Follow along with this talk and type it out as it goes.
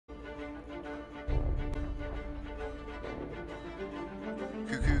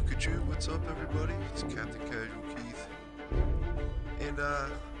YouTube, what's up everybody? It's Captain Casual Keith. And I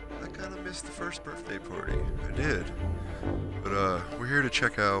kind of missed the first birthday party. I did. But we're here to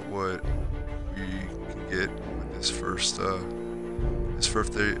check out what we can get with this first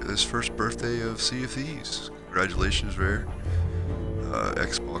birthday of Sea of Thieves. Congratulations, Rare.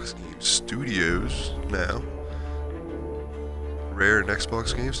 Xbox Game Studios now. Rare and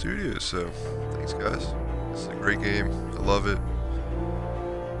Xbox Game Studios, so thanks guys. It's a great game. I love it.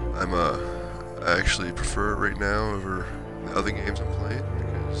 I actually prefer it right now over the other games I'm playing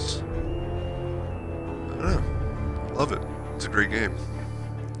because I don't know. I love it. It's a great game.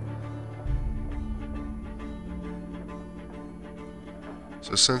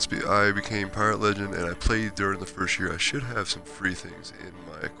 So since I became Pirate Legend and I played during the first year, I should have some free things in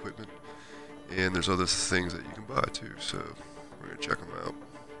my equipment, and there's other things that you can buy too. So we're gonna check them out.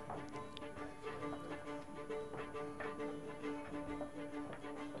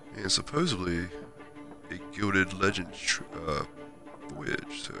 And supposedly a Gilded Legend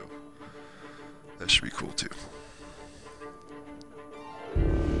voyage, so that should be cool too.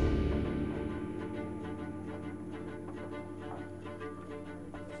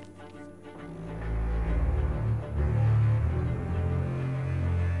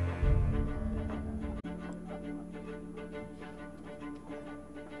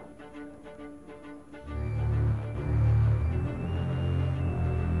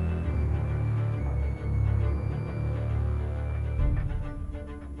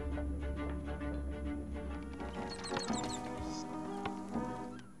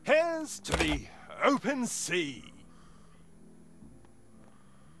 Here's to the open sea.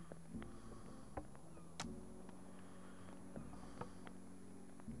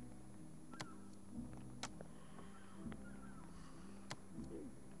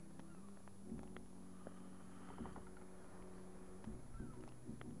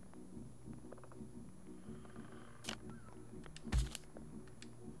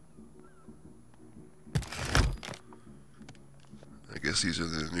 I guess these are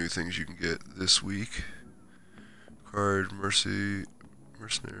the new things you can get this week. Required Mercenary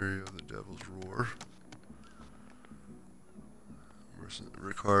of the Devil's Roar.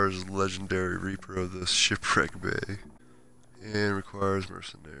 Requires Legendary Reaper of the Shipwreck Bay. And requires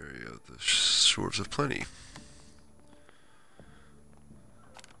Mercenary of the Shores of Plenty.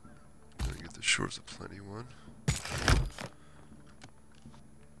 I'm gonna get the Shores of Plenty one.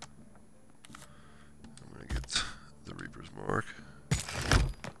 I'm gonna get the Reaper's Mark.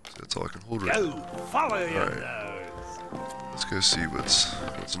 That's all I can hold right now. Go, follow your nose. Let's go see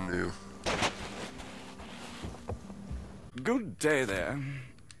what's new. Good day there.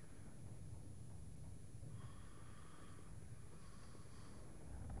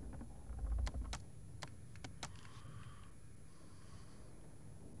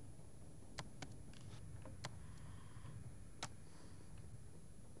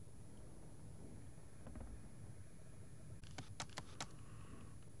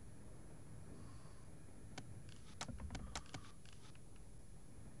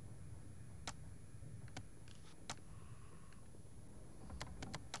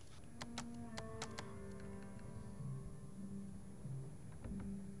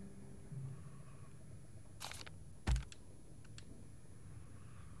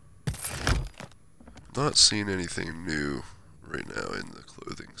 Not seeing anything new right now in the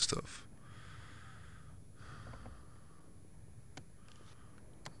clothing stuff.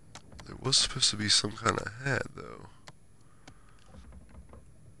 There was supposed to be some kind of hat though.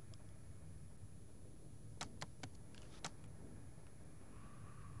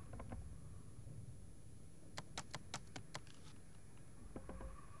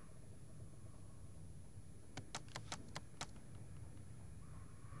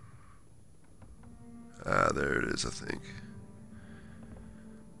 Ah, there it is, I think.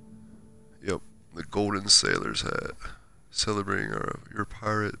 Yep, the Golden Sailor's Hat. Celebrating your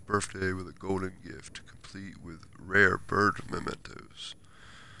pirate birthday with a golden gift, complete with rare bird mementos.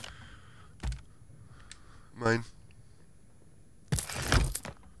 Mine.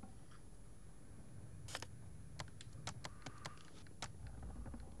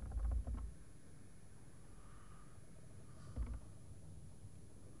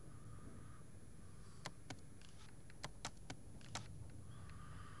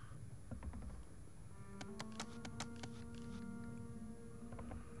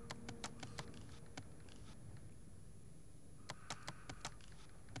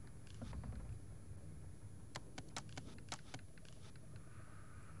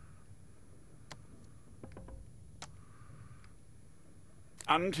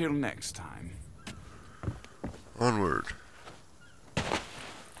 Until next time. Onward.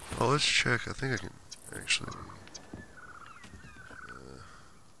 Oh, let's check. I think I can actually...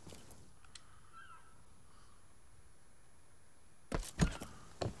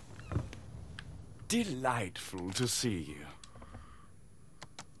 Delightful to see you.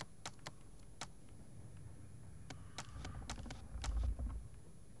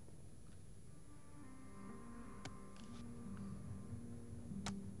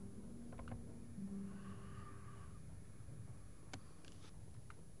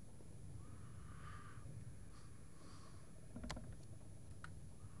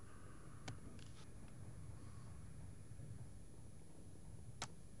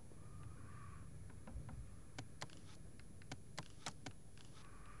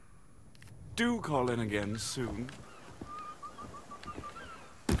 Do call in again soon.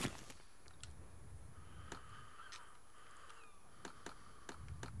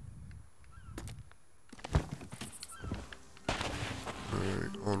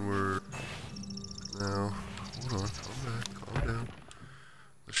 Alright, onward. Now, hold on, calm back, calm down.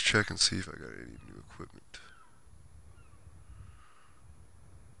 Let's check and see if I got any new equipment.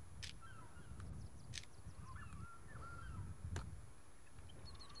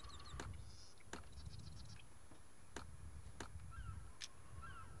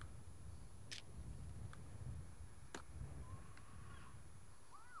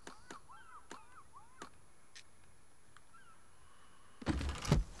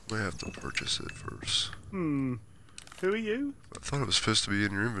 I have to purchase it first. Who are you? I thought it was supposed to be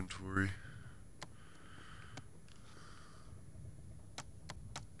in your inventory.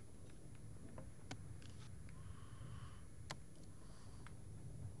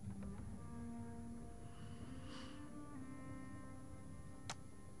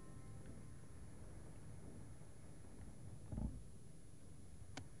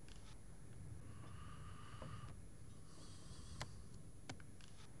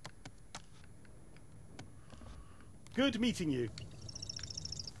 Good meeting you.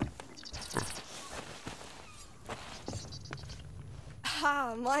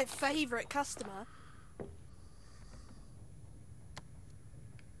 Ah, my favourite customer.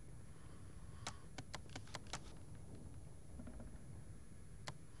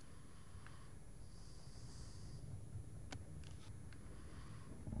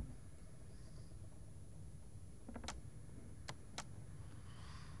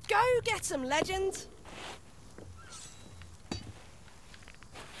 Go get 'em, legend!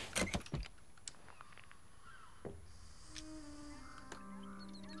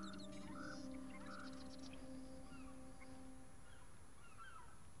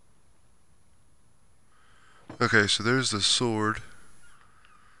 Okay, so there's the sword.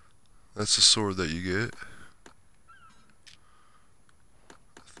 That's the sword that you get.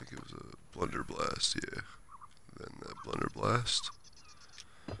 I think it was a blunder blast, yeah. Then that blunder blast.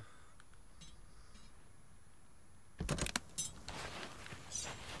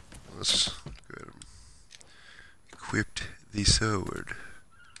 Let's go ahead and equip the sword.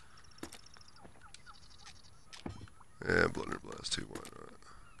 Yeah, blunder blast too, why not?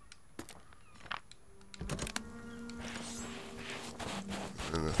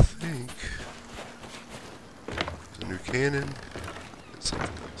 And I think there's a new cannon and something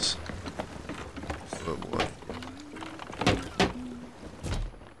else. But what?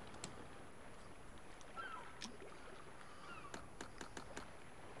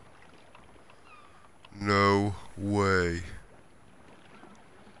 No way.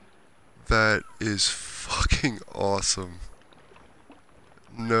 That is fucking awesome.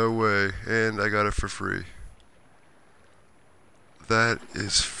 No way. And I got it for free. That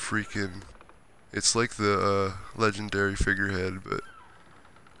is freaking... It's like the legendary figurehead, but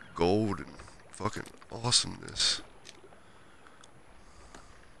gold and fucking awesomeness.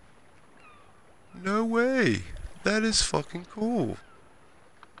 No way! That is fucking cool.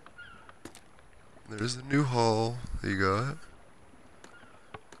 There's the new haul that you got.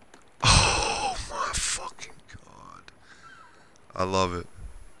 Oh my fucking god. I love it.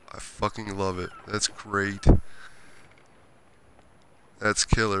 I fucking love it. That's great. That's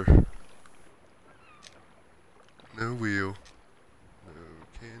killer. No wheel. No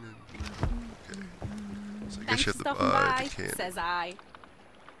cannon. Okay. So I guess you have to buy the cannon. Says I.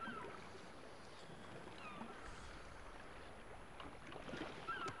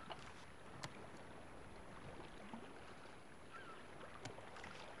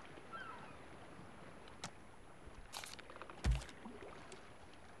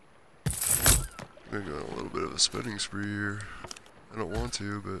 I'm gonna go on a little bit of a spending spree here. I don't want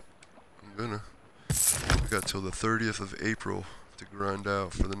to, but I'm gonna. We got till the 30th of April to grind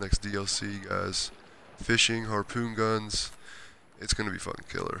out for the next DLC, guys. Fishing, harpoon guns. It's gonna be fucking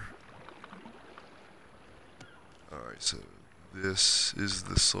killer. Alright, so this is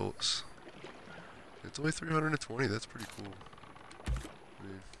the Souls. It's only 320, that's pretty cool. I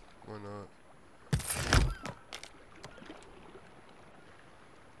mean, why not?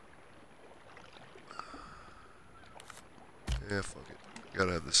 Yeah, fuck it.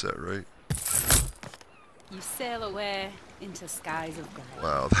 Gotta have the set, right? You sail away into skies of grey.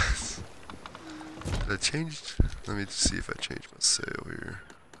 Wow, that's... Did I change? Let me see if I changed my sail here.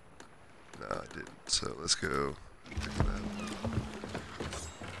 Nah, I didn't. So let's go. Check it out.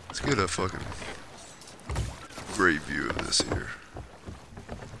 Let's get a fucking great view of this here.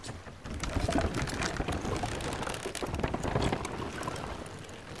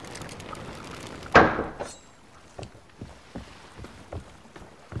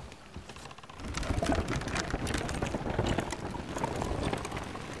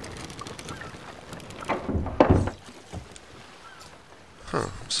 Huh,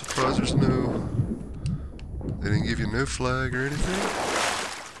 I'm surprised there's no... They didn't give you no flag or anything?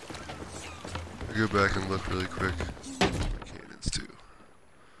 I'll go back and look really quick. Cannons too.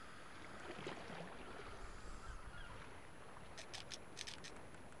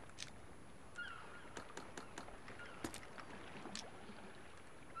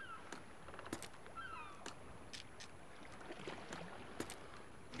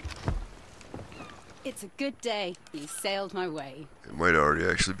 It's a good day. You sailed my way. It might already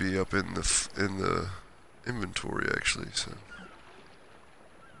actually be up in the inventory actually, so.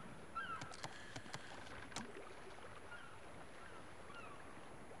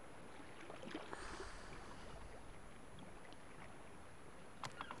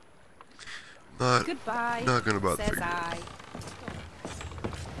 Goodbye, not gonna bother says figuring it out. I.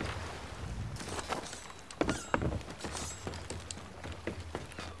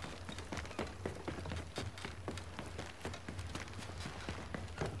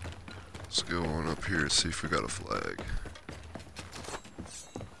 Let's go on up here and see if we got a flag.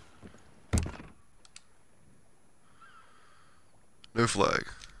 No flag.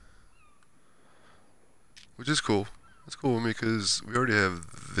 Which is cool. That's cool with me because we already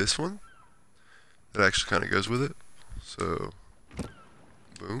have this one that actually kind of goes with it. So,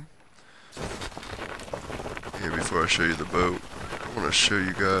 boom. And before I show you the boat, I want to show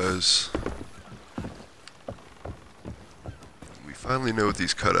you guys. We finally know what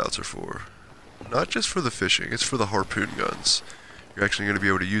these cutouts are for. Not just for the fishing, it's for the harpoon guns. You're actually going to be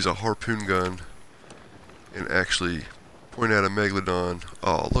able to use a harpoon gun and actually point at a megalodon.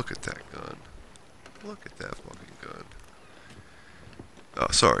 Oh, look at that gun. Look at that fucking gun.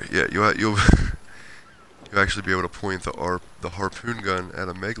 Oh, sorry. Yeah, you'll you'll actually be able to point the harpoon gun at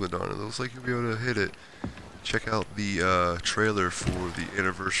a megalodon. It looks like you'll be able to hit it. Check out the trailer for the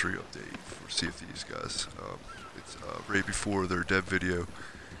anniversary update for Sea of Thieves, guys. It's right before their dev video.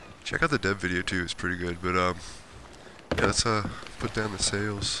 Check out the dev video too; it's pretty good. But yeah, let's put down the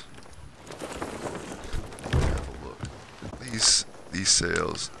sails. Have a look. These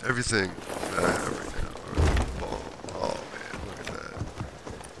sails, everything that I have right now are bomb. Oh man, look at that.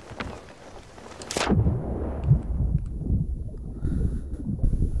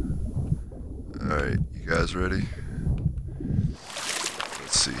 All right, you guys ready?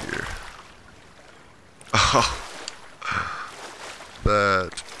 Let's see here. Oh,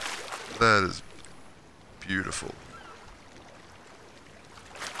 that is beautiful.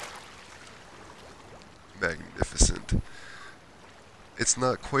 Magnificent. It's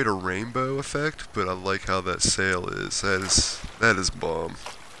not quite a rainbow effect, but I like how that sail is. That is bomb.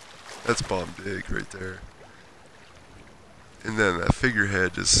 That's bomb dig right there. And then that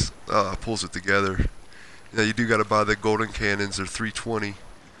figurehead just pulls it together. Now you do gotta buy the golden cannons. They're 320.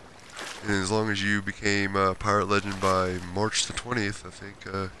 And as long as you became Pirate Legend by March the 20th, I think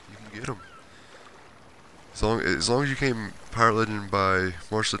you can get them. As long as you became Pirate Legend by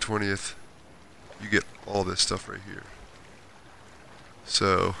March the 20th, you get all this stuff right here.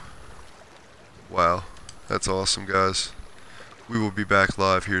 So, wow, that's awesome, guys. We will be back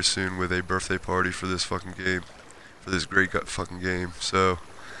live here soon with a birthday party for this fucking game, for this great fucking game. So,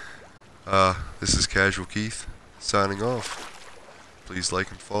 this is Casual Keith signing off. Please like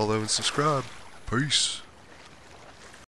and follow and subscribe. Peace.